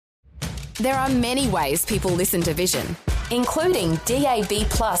There are many ways people listen to Vision, including DAB+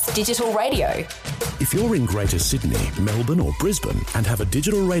 digital radio. If you're in Greater Sydney, Melbourne or Brisbane and have a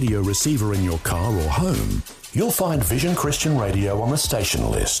digital radio receiver in your car or home, you'll find Vision Christian Radio on the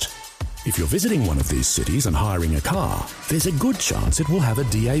station list. If you're visiting one of these cities and hiring a car, there's a good chance it will have a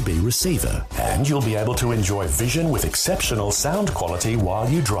DAB receiver, and you'll be able to enjoy Vision with exceptional sound quality while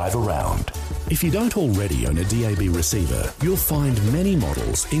you drive around. If you don't already own a DAB receiver, you'll find many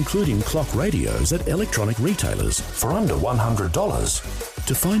models, including clock radios, at electronic retailers for under $100.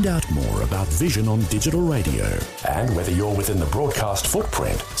 To find out more about Vision on digital radio and whether you're within the broadcast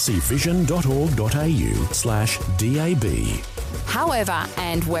footprint, see vision.org.au/DAB. However,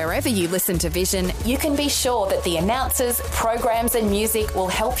 and wherever you listen to Vision, you can be sure that the announcers, programs and music will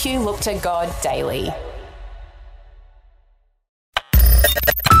help you look to God daily.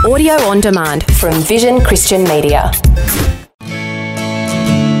 Audio on demand from Vision Christian Media.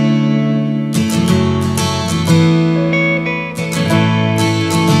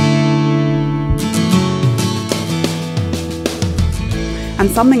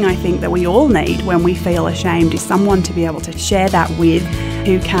 And something I think that we all need when we feel ashamed is someone to be able to share that with,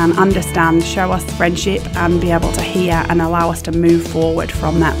 who can understand, show us friendship and be able to hear and allow us to move forward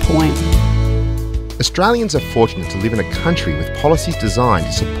from that point. Australians are fortunate to live in a country with policies designed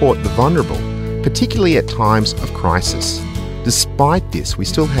to support the vulnerable, particularly at times of crisis. Despite this, we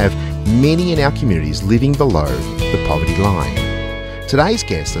still have many in our communities living below the poverty line. Today's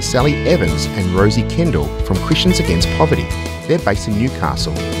guests are Sally Evans and Rosie Kendall from Christians Against Poverty. They're based in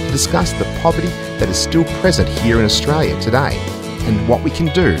Newcastle to discuss the poverty that is still present here in Australia today and what we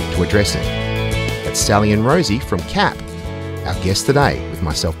can do to address it. That's Sally and Rosie from CAP, our guests today with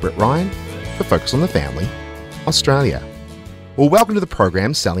myself, Brett Ryan, for Focus on the Family, Australia. Well, welcome to the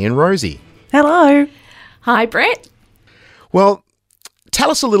program, Sally and Rosie. Hello. Hi, Brett. Well,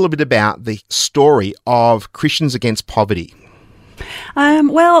 tell us a little bit about the story of Christians Against Poverty.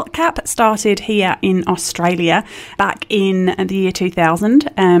 Well, CAP started here in Australia back in the year 2000.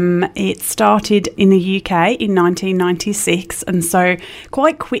 It started in the UK in 1996, and so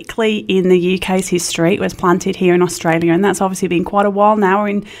quite quickly in the UK's history, it was planted here in Australia, and that's obviously been quite a while now. We're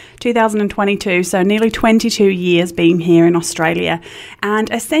in 2022, so nearly 22 years being here in Australia. And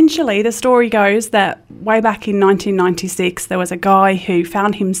essentially, the story goes that way back in 1996, there was a guy who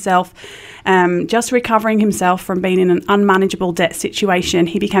found himself just recovering himself from being in an unmanageable debt situation.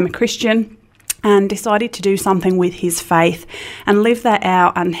 He became a Christian and decided to do something with his faith and live that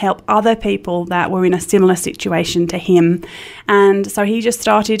out and help other people that were in a similar situation to him. And so he just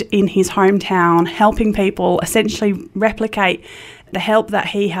started in his hometown helping people essentially replicate the help that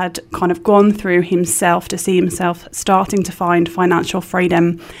he had kind of gone through himself to see himself starting to find financial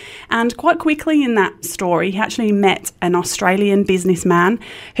freedom. And quite quickly in that story, he actually met an Australian businessman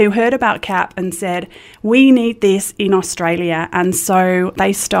who heard about CAP and said, we need this in Australia. And so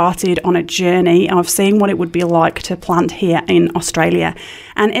they started on a journey of seeing what it would be like to plant here in Australia.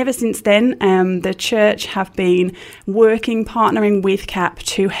 And ever since then, the church have been partnering with CAP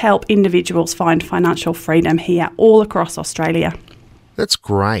to help individuals find financial freedom here all across Australia. That's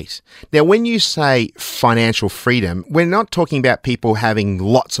great. Now, when you say financial freedom, we're not talking about people having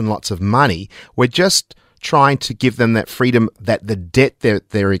lots and lots of money. We're just trying to give them that freedom that the debt that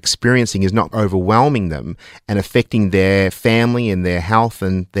they're experiencing is not overwhelming them and affecting their family and their health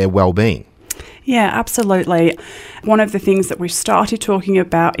and their well-being. Yeah, absolutely. One of the things that we've started talking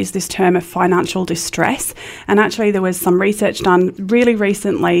about is this term of financial distress. And actually there was some research done really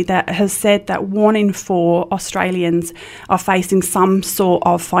recently that has said that 1 in 4 Australians are facing some sort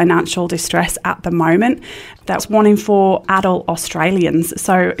of financial distress at the moment. That's 1 in 4 adult Australians.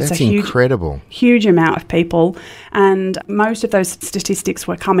 So it's That's a incredible. Huge amount of people. And most of those statistics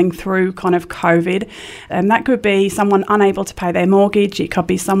were coming through kind of COVID. And that could be someone unable to pay their mortgage. It could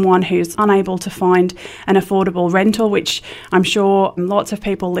be someone who's unable to find an affordable rental, which I'm sure lots of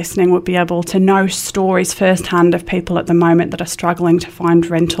people listening would be able to know stories firsthand of people at the moment that are struggling to find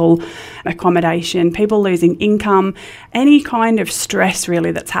rental accommodation, people losing income, any kind of stress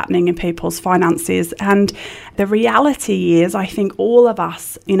really that's happening in people's finances. And the reality is, I think all of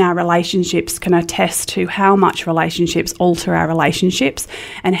us in our relationships can attest to how much relationships alter our relationships,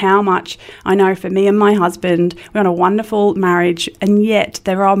 and how much, I know for me and my husband, we're on a wonderful marriage, and yet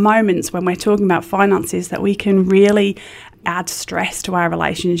there are moments when we're talking about finances that we can really add stress to our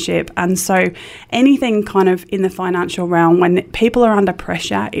relationship. And so anything kind of in the financial realm, when people are under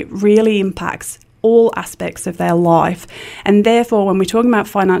pressure, it really impacts all aspects of their life. And therefore, when we're talking about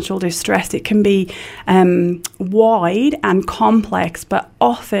financial distress, it can be wide and complex, but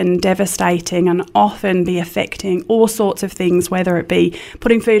often devastating and often be affecting all sorts of things, whether it be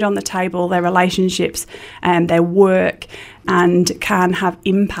putting food on the table, their relationships and their work, and can have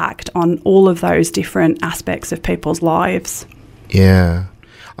impact on all of those different aspects of people's lives. Yeah.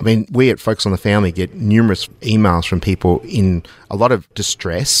 I mean, we at Focus on the Family get numerous emails from people in a lot of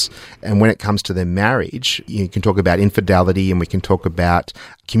distress. And when it comes to their marriage, you can talk about infidelity and we can talk about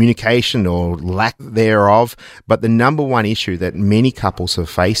communication or lack thereof. But the number one issue that many couples are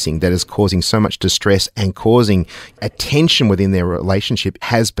facing that is causing so much distress and causing a tension within their relationship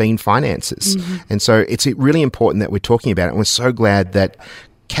has been finances. Mm-hmm. And so it's really important that we're talking about it. And we're so glad that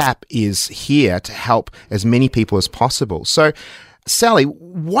CAP is here to help as many people as possible. So, Sally,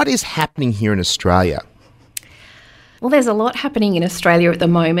 what is happening here in Australia? Well, there's a lot happening in Australia at the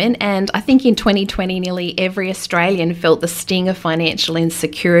moment, and I think in 2020 nearly every Australian felt the sting of financial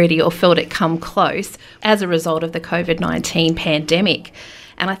insecurity or felt it come close as a result of the COVID-19 pandemic.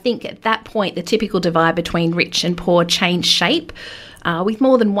 And I think at that point the typical divide between rich and poor changed shape, with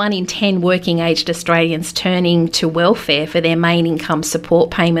more than 1 in 10 working-aged Australians turning to welfare for their main income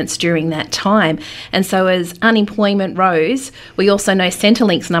support payments during that time. And so as unemployment rose, we also know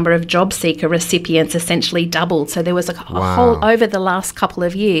Centrelink's number of job seeker recipients essentially doubled. So there was a whole, over the last couple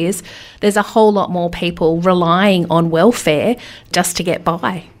of years, there's a whole lot more people relying on welfare just to get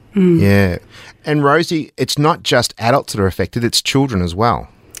by. Mm. Yeah. And Rosie, it's not just adults that are affected, it's children as well.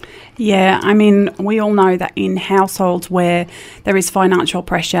 Yeah, I mean, we all know that in households where there is financial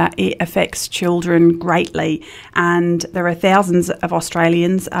pressure, it affects children greatly. And there are thousands of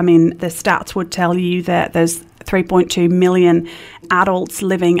Australians. I mean, the stats would tell you that there's 3.2 million adults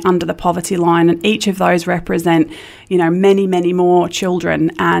living under the poverty line, and each of those represent, many, many more children.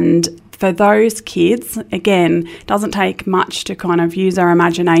 And for those kids, again, it doesn't take much to kind of use our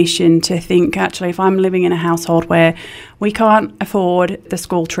imagination to think, actually, if I'm living in a household where we can't afford the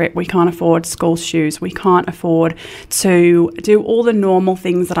school trip, we can't afford school shoes, we can't afford to do all the normal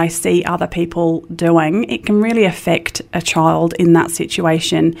things that I see other people doing, it can really affect a child in that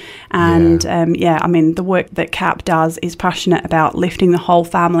situation. And I mean, the work that CAP does is passionate about lifting the whole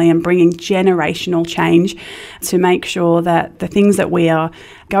family and bringing generational change to make sure that the things that we are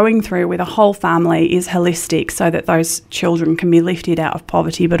going through with a whole family is holistic, so that those children can be lifted out of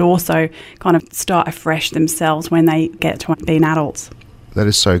poverty, but also kind of start afresh themselves when they get to being adults. That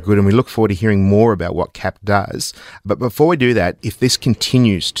is so good, and we look forward to hearing more about what CAP does. But before we do that, if this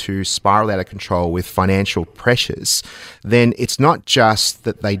continues to spiral out of control with financial pressures, then it's not just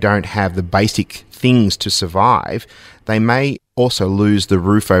that they don't have the basic things to survive, they may also lose the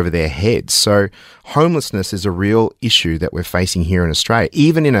roof over their heads. So homelessness is a real issue that we're facing here in Australia.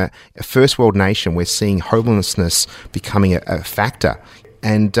 Even in a first world nation, we're seeing homelessness becoming a factor.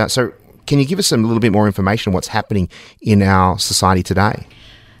 And so can you give us a little bit more information on what's happening in our society today?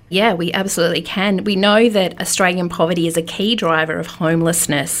 Yeah, we absolutely can. We know that Australian poverty is a key driver of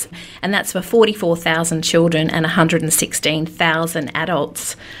homelessness, and that's for 44,000 children and 116,000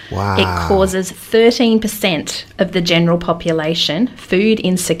 adults. Wow. It causes 13% of the general population food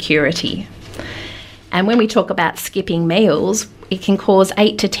insecurity. And when we talk about skipping meals, it can cause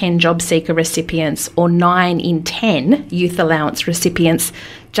 8 to 10 job seeker recipients or 9 in 10 youth allowance recipients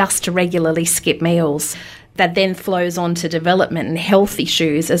just to regularly skip meals. That then flows on to development and health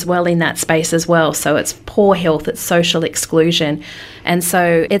issues as well in that space as well. So it's poor health, it's social exclusion. And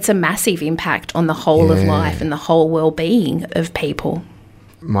so it's a massive impact on the whole of life and the whole well-being of people.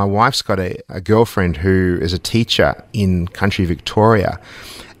 My wife's got a girlfriend who is a teacher in country Victoria,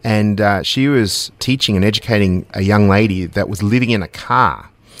 and she was teaching and educating a young lady that was living in a car.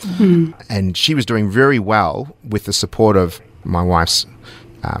 Mm-hmm. And she was doing very well with the support of my wife's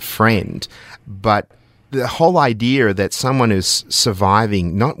friend. But the whole idea that someone is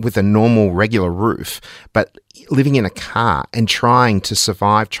surviving not with a normal, regular roof, but living in a car and trying to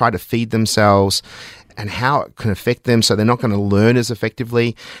survive, try to feed themselves, and how it can affect them, so they're not going to learn as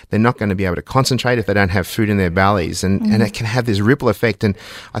effectively, they're not going to be able to concentrate if they don't have food in their bellies, and it can have this ripple effect. And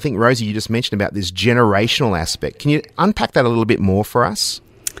I think, Rosie, you just mentioned about this generational aspect. Can you unpack that a little bit more for us?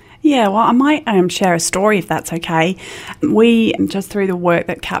 Yeah, well, I might share a story if that's okay. We, just through the work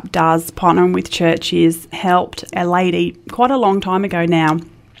that CAP does, partnering with churches, helped a lady quite a long time ago now.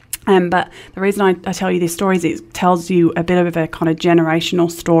 But the reason I tell you this story is it tells you a bit of a kind of generational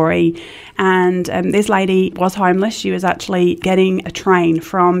story. And this lady was homeless. She was actually getting a train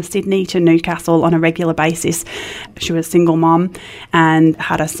from Sydney to Newcastle on a regular basis. She was a single mom and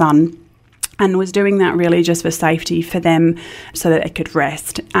had a son. and was doing that really just for safety for them so that they could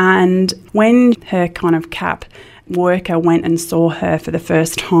rest. And when her kind of CAP worker went and saw her for the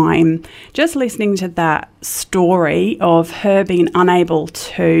first time, just listening to that story of her being unable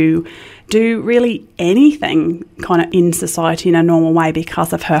to do really anything kind of in society in a normal way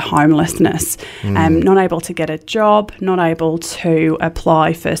because of her homelessness, not able to get a job, not able to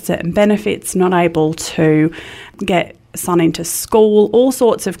apply for certain benefits, not able to get son into school, all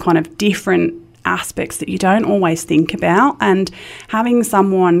sorts of kind of different aspects that you don't always think about. And having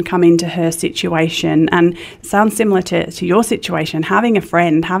someone come into her situation, and sounds similar to your situation, having a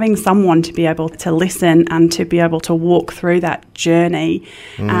friend, having someone to be able to listen and to be able to walk through that journey.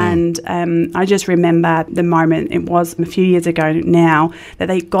 And I just remember the moment, it was a few years ago now, that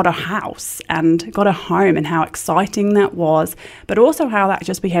they got a house and got a home, and how exciting that was, but also how that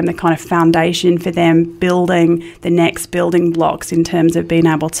just became the kind of foundation for them building the next building blocks in terms of being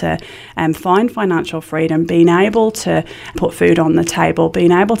able to find financial freedom, being able to put food on the table,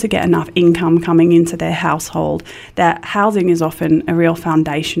 being able to get enough income coming into their household. That housing is often a real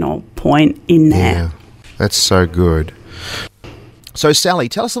foundational point in there. Yeah, that's so good. So Sally,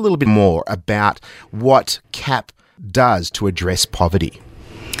 tell us a little bit more about what CAP does to address poverty.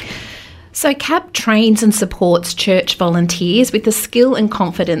 So CAP trains and supports church volunteers with the skill and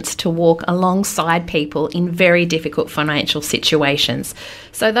confidence to walk alongside people in very difficult financial situations.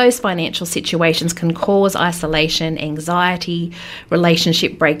 So those financial situations can cause isolation, anxiety,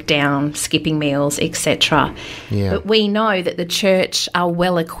 relationship breakdown, skipping meals, etc. Yeah. But we know that the church are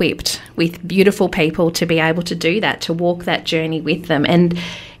well equipped with beautiful people to be able to do that, to walk that journey with them. And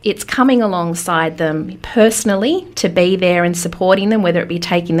it's coming alongside them personally to be there and supporting them, whether it be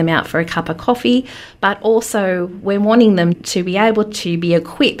taking them out for a cup of coffee, but also we're wanting them to be able to be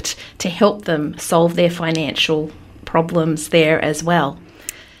equipped to help them solve their financial problems there as well.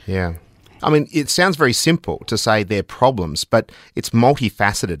 Yeah. I mean, it sounds very simple to say their problems, but it's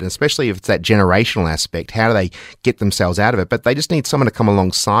multifaceted, especially if it's that generational aspect. How do they get themselves out of it? But they just need someone to come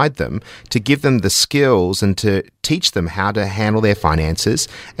alongside them to give them the skills and to teach them how to handle their finances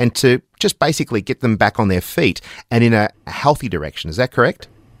and to just basically get them back on their feet and in a healthy direction. Is that correct?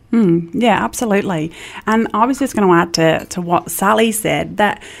 Yeah, absolutely. And I was just going to add to what Sally said,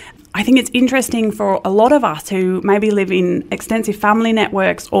 that I think it's interesting for a lot of us who maybe live in extensive family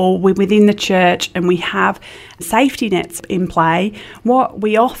networks, or we're within the church and we have safety nets in play. What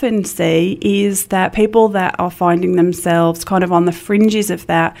we often see is that people that are finding themselves kind of on the fringes of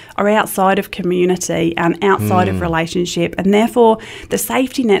that are outside of community and outside of relationship, and therefore the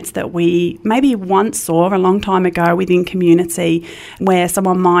safety nets that we maybe once saw a long time ago within community, where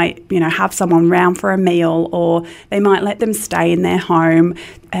someone might, have someone round for a meal, or they might let them stay in their home.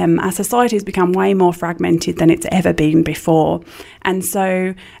 Our society has become way more fragmented than it's ever been before. And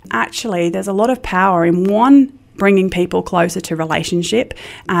so actually there's a lot of power in bringing people closer to relationship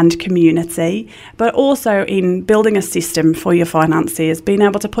and community, but also in building a system for your financiers, being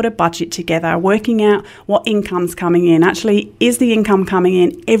able to put a budget together, working out what income's coming in. Actually, is the income coming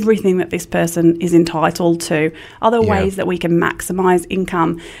in everything that this person is entitled to? Are there ways that we can maximise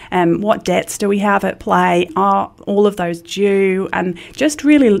income? What debts do we have at play? Are all of those due? And just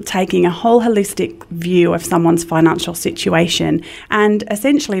really taking a whole holistic view of someone's financial situation. And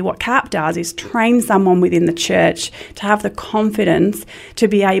essentially what CAP does is train someone within the church to have the confidence to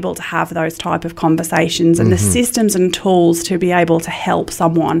be able to have those type of conversations and the systems and tools to be able to help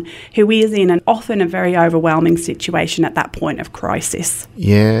someone who is in often a very overwhelming situation at that point of crisis.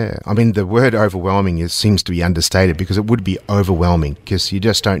 Yeah, I mean, the word overwhelming seems to be understated, because it would be overwhelming because you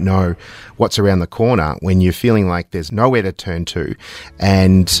just don't know what's around the corner when you're feeling like there's nowhere to turn to,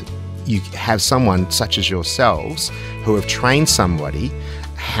 and you have someone such as yourselves who have trained somebody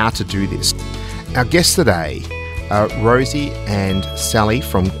how to do this. Our guests today are Rosie and Sally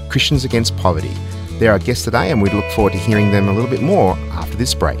from Christians Against Poverty. They're our guests today, and we look forward to hearing them a little bit more after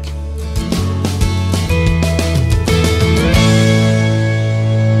this break.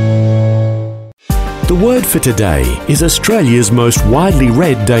 The Word for Today is Australia's most widely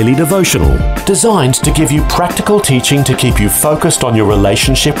read daily devotional, designed to give you practical teaching to keep you focused on your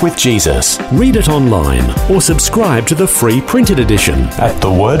relationship with Jesus. Read it online or subscribe to the free printed edition at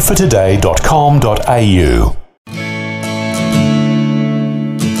thewordfortoday.com.au.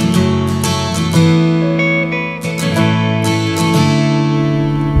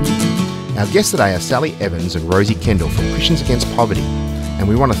 Our guests today are Sally Evans and Rosie Kendall from Christians Against Poverty, and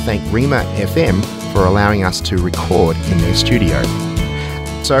we want to thank Rima FM for allowing us to record in their studio.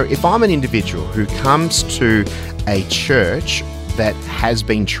 So if I'm an individual who comes to a church that has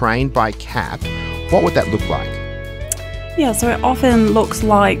been trained by CAP, what would that look like? Yeah, so it often looks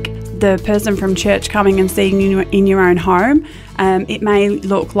like the person from church coming and seeing you in your own home. It may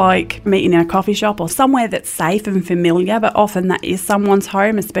look like meeting in a coffee shop or somewhere that's safe and familiar, but often that is someone's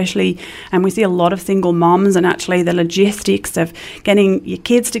home, especially, and we see a lot of single mums, and actually the logistics of getting your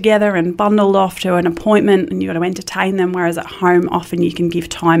kids together and bundled off to an appointment, and you've got to entertain them, whereas at home often you can give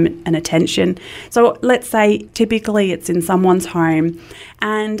time and attention. So let's say typically it's in someone's home,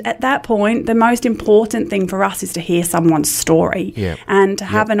 and at that point the most important thing for us is to hear someone's story and to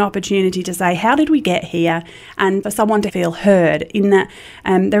have an opportunity to say, how did we get here? And for someone to feel heard, in that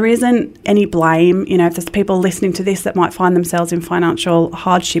there isn't any blame. You know, if there's people listening to this that might find themselves in financial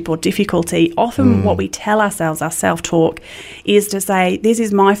hardship or difficulty, often what we tell ourselves, our self-talk, is to say, this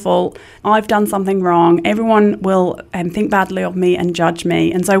is my fault, I've done something wrong, everyone will think badly of me and judge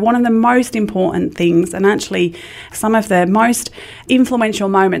me. And so one of the most important things, and actually some of the most influential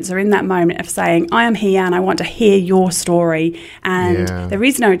moments, are in that moment of saying, I am here and I want to hear your story, and there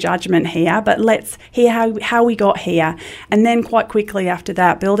is no judgment here, but let's hear how we got here. And then quite quickly after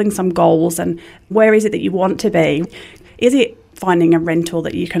that, building some goals, and where is it that you want to be? Is it finding a rental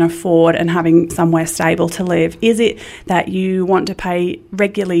that you can afford and having somewhere stable to live? Is it that you want to pay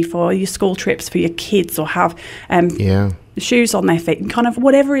regularly for your school trips for your kids, or have shoes on their feet, and kind of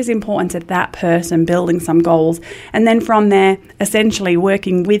whatever is important to that person, building some goals. And then from there, essentially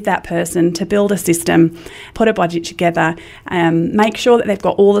working with that person to build a system, put a budget together, make sure that they've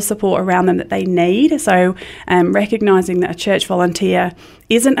got all the support around them that they need. So recognising that a church volunteer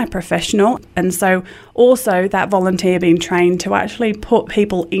isn't a professional, and so also that volunteer being trained to actually put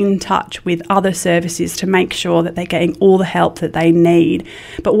people in touch with other services to make sure that they're getting all the help that they need.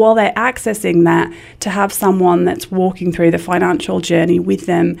 But while they're accessing that, to have someone that's walking through the financial journey with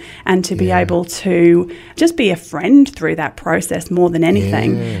them, and to be able to just be a friend through that process more than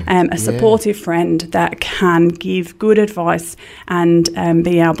anything, a supportive friend that can give good advice and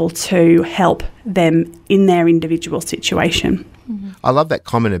be able to help them in their individual situation. I love that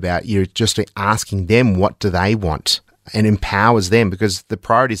comment about you just asking them what do they want, and empowers them, because the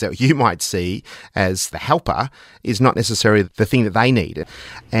priorities that you might see as the helper is not necessarily the thing that they need.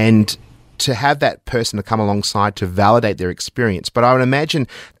 And to have that person to come alongside to validate their experience. But I would imagine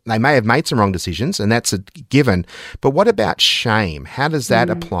they may have made some wrong decisions, and that's a given. But what about shame? How does that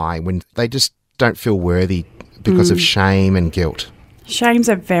apply when they just don't feel worthy because of shame and guilt? Shame's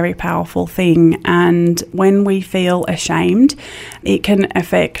a very powerful thing, and when we feel ashamed, it can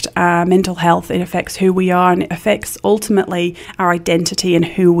affect our mental health, it affects who we are, and it affects ultimately our identity and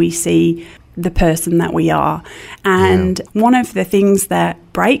who we see the person that we are. And one of the things that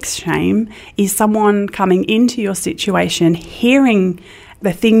breaks shame is someone coming into your situation, hearing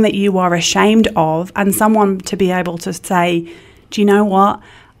the thing that you are ashamed of, and someone to be able to say, do you know what?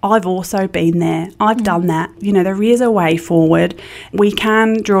 I've also been there. I've done that. You know, there is a way forward. We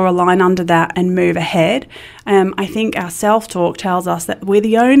can draw a line under that and move ahead. I think our self-talk tells us that we're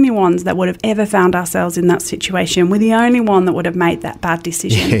the only ones that would have ever found ourselves in that situation. We're the only one that would have made that bad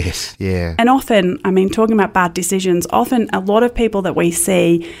decision. Yes, yeah. And often, I mean, talking about bad decisions, often a lot of people that we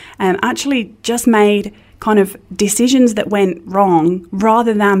see actually just made kind of decisions that went wrong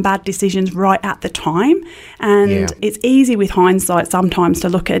rather than bad decisions right at the time. And it's easy with hindsight sometimes to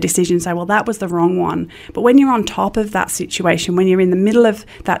look at a decision and say, well, that was the wrong one. But when you're on top of that situation, when you're in the middle of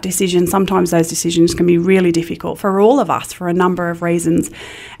that decision, sometimes those decisions can be really difficult for all of us for a number of reasons.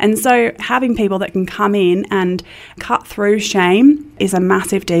 And so having people that can come in and cut through shame is a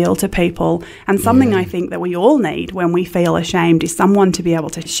massive deal to people, and something I think that we all need when we feel ashamed is someone to be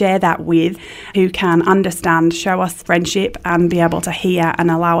able to share that with, who can understand, show us friendship, and be able to hear and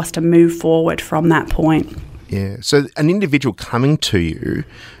allow us to move forward from that point. Yeah. So an individual coming to you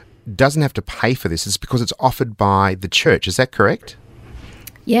doesn't have to pay for this. It's because it's offered by the church. Is that correct?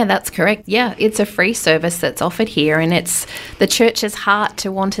 Yeah, that's correct. Yeah, it's a free service that's offered here, and it's the church's heart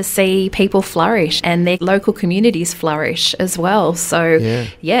to want to see people flourish and their local communities flourish as well. So,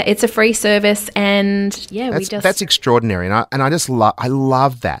 yeah it's a free service, and that's extraordinary, and I just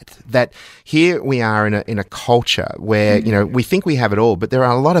love that here we are in a culture where you know, we think we have it all, but there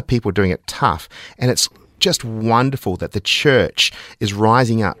are a lot of people doing it tough, and it's just wonderful that the church is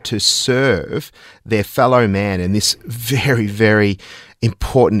rising up to serve their fellow man in this very, very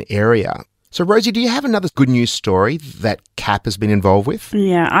important area. So, Rosie, do you have another good news story that CAP has been involved with?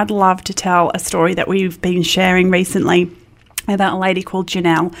 Yeah, I'd love to tell a story that we've been sharing recently about a lady called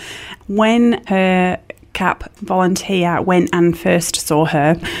Janelle. When her CAP volunteer went and first saw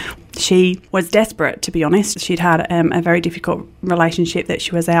her, she was desperate, to be honest. She'd had a very difficult relationship that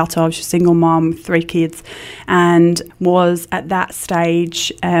she was out of. She's a single mom, 3 kids, and was at that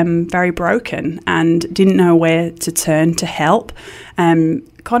stage very broken and didn't know where to turn to help.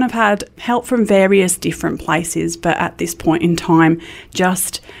 kind of had help from various different places, but at this point in time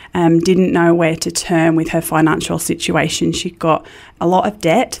just didn't know where to turn with her financial situation. She got a lot of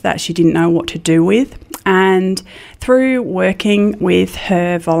debt that she didn't know what to do with. And through working with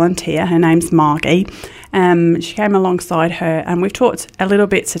her volunteer, her name's Margie, she came alongside her, and we've talked a little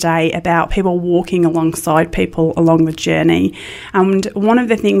bit today about people walking alongside people along the journey. And one of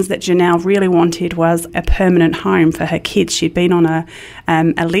the things that Janelle really wanted was a permanent home for her kids. She'd been on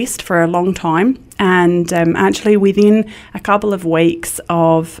a list for a long time, and actually within a couple of weeks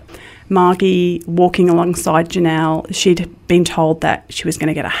of Margie walking alongside Janelle, she'd been told that she was going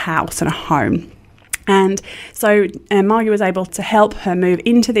to get a house and a home. And so Margie was able to help her move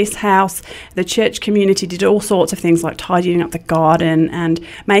into this house. The church community did all sorts of things like tidying up the garden and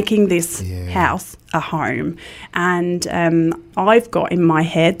making this house a home. And I've got in my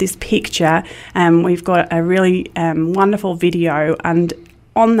head this picture. We've got a really wonderful video, and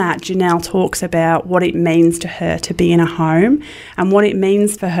on that, Janelle talks about what it means to her to be in a home and what it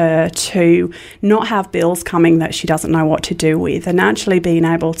means for her to not have bills coming that she doesn't know what to do with, and actually being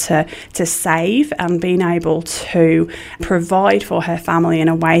able to save and being able to provide for her family in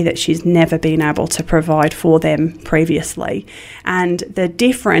a way that she's never been able to provide for them previously. And the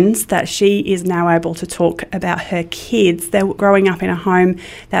difference that she is now able to talk about her kids, they're growing up in a home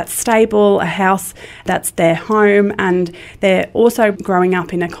that's stable, a house that's their home, and they're also growing up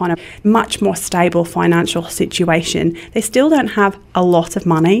in a kind of much more stable financial situation. They still don't have a lot of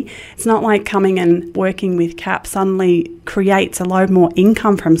money. It's not like coming and working with CAP suddenly creates a load more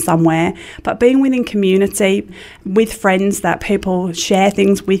income from somewhere, but being within community, with friends that people share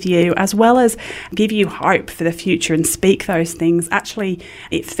things with you, as well as give you hope for the future and speak those things, actually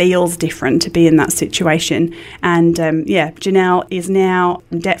it feels different to be in that situation. And Janelle is now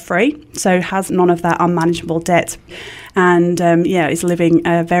debt-free, so has none of that unmanageable debt, and is living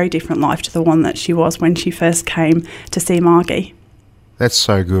a very different life to the one that she was when she first came to see Margie. That's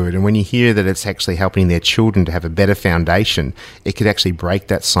so good. And when you hear that it's actually helping their children to have a better foundation, it could actually break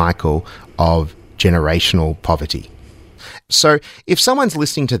that cycle of generational poverty. So if someone's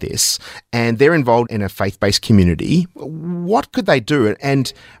listening to this and they're involved in a faith-based community, what could they do?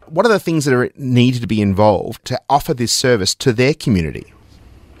 And what are the things that are needed to be involved to offer this service to their community?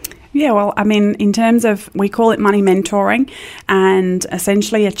 Yeah, well, I mean, in terms of, we call it money mentoring, and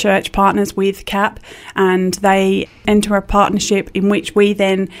essentially a church partners with CAP, and they enter a partnership in which we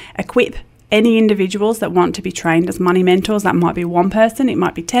then equip any individuals that want to be trained as money mentors. That might be one person, it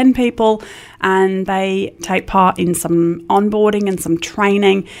might be 10 people, and they take part in some onboarding and some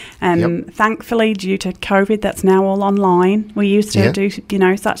training. Thankfully, due to COVID, that's now all online. We used to do,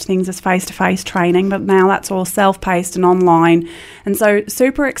 such things as face-to-face training, but now that's all self-paced and online. And so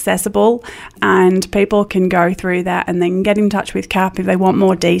super accessible, and people can go through that and then get in touch with CAP if they want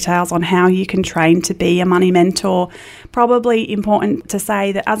more details on how you can train to be a money mentor. Probably important to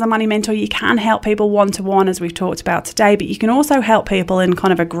say that as a money mentor, you can help people one-to-one, as we've talked about today, but you can also help people in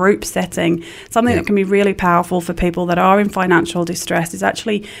kind of a group setting. Something that can be really powerful for people that are in financial distress is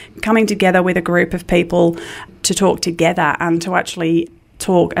actually coming together with a group of people to talk together and to actually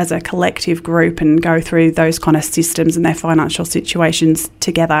talk as a collective group and go through those kind of systems and their financial situations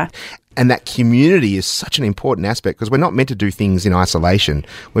together. And that community is such an important aspect, because we're not meant to do things in isolation.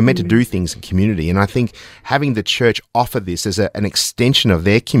 We're meant to do things in community. And I think having the church offer this as an extension of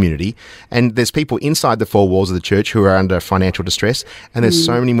their community, and there's people inside the four walls of the church who are under financial distress, and there's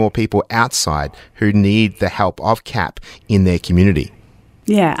so many more people outside who need the help of CAP in their community.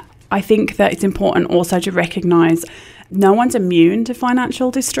 Yeah, I think that it's important also to recognise no one's immune to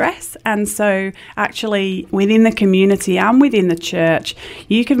financial distress, and so actually within the community and within the church,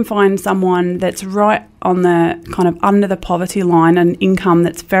 you can find someone that's right on the kind of under the poverty line, an income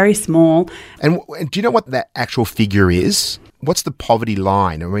that's very small. And do you know what that actual figure is? What's the poverty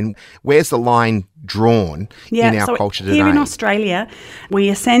line? I mean, where's the line drawn in our culture today? Here in Australia, we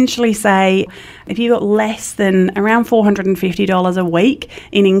essentially say if you've got less than around $450 a week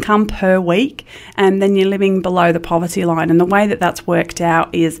in income per week, and then you're living below the poverty line. And the way that that's worked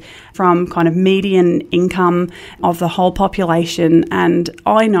out is from kind of median income of the whole population. And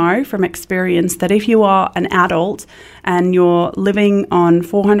I know from experience that if you are an adult and you're living on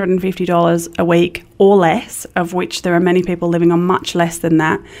 $450 a week or less, of which there are many people living on much less than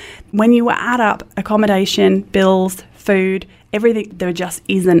that, when you add up accommodation, bills, food, everything, there just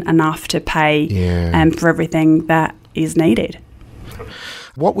isn't enough to pay for everything that is needed.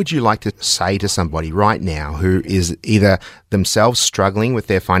 What would you like to say to somebody right now who is either themselves struggling with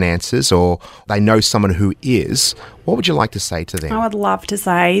their finances or they know someone who is? What would you like to say to them? I would love to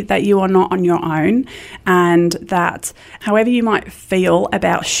say that you are not on your own, and that however you might feel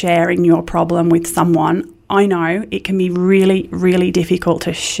about sharing your problem with someone, I know it can be really, really difficult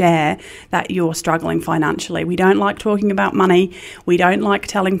to share that you're struggling financially. We don't like talking about money. We don't like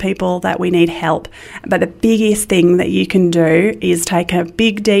telling people that we need help. But the biggest thing that you can do is take a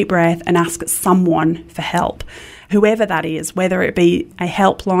big, deep breath and ask someone for help, whoever that is, whether it be a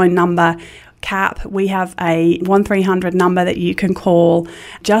helpline number, CAP, we have a 1300 number that you can call.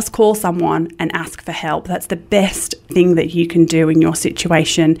 Just call someone and ask for help. That's the best thing that you can do in your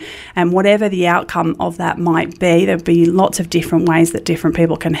situation. And whatever the outcome of that might be, there'll be lots of different ways that different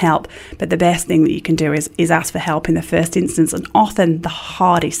people can help. But the best thing that you can do is ask for help in the first instance, and often the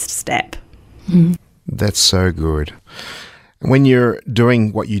hardest step. Mm. That's so good. When you're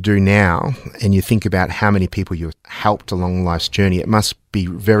doing what you do now and you think about how many people you've helped along life's journey, it must be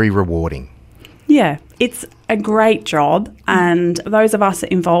very rewarding. Yeah, it's a great job, and those of us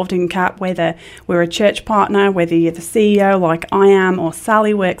involved in CAP, whether we're a church partner, whether you're the CEO like I am, or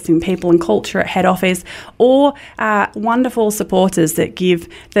Sally works in people and culture at head office, or wonderful supporters that give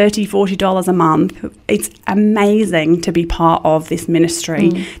 $30, $40 a month, it's amazing to be part of this ministry,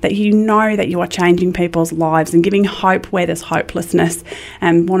 that you know that you are changing people's lives and giving hope where there's hopelessness.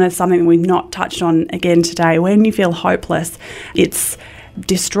 And something we've not touched on again today, when you feel hopeless, it's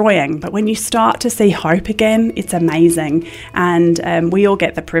destroying, but when you start to see hope again, it's amazing. And we all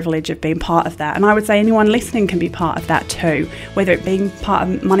get the privilege of being part of that, and I would say anyone listening can be part of that too, whether it being part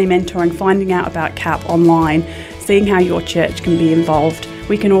of Money Mentoring, finding out about CAP online, seeing how your church can be involved.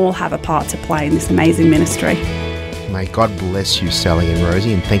 We can all have a part to play in this amazing ministry. May God bless you, Sally and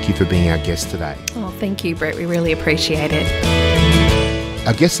Rosie, and thank you for being our guest today. Oh, thank you, Brett. We really appreciate it.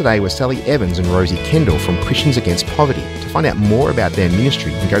 Our guests today were Sally Evans and Rosie Kendall from Christians Against Poverty. To find out more about their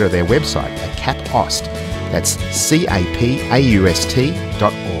ministry, you can go to their website at CAPAUST. That's capaust.org.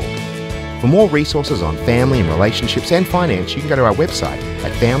 For more resources on family and relationships and finance, you can go to our website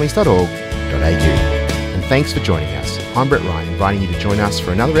at families.org.au. And thanks for joining us. I'm Brett Ryan, inviting you to join us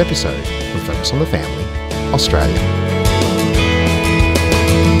for another episode of Focus on the Family, Australia.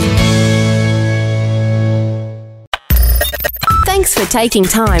 Thanks for taking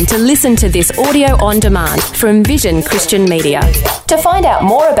time to listen to this audio on demand from Vision Christian Media. To find out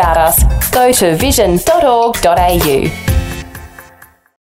more about us, go to vision.org.au.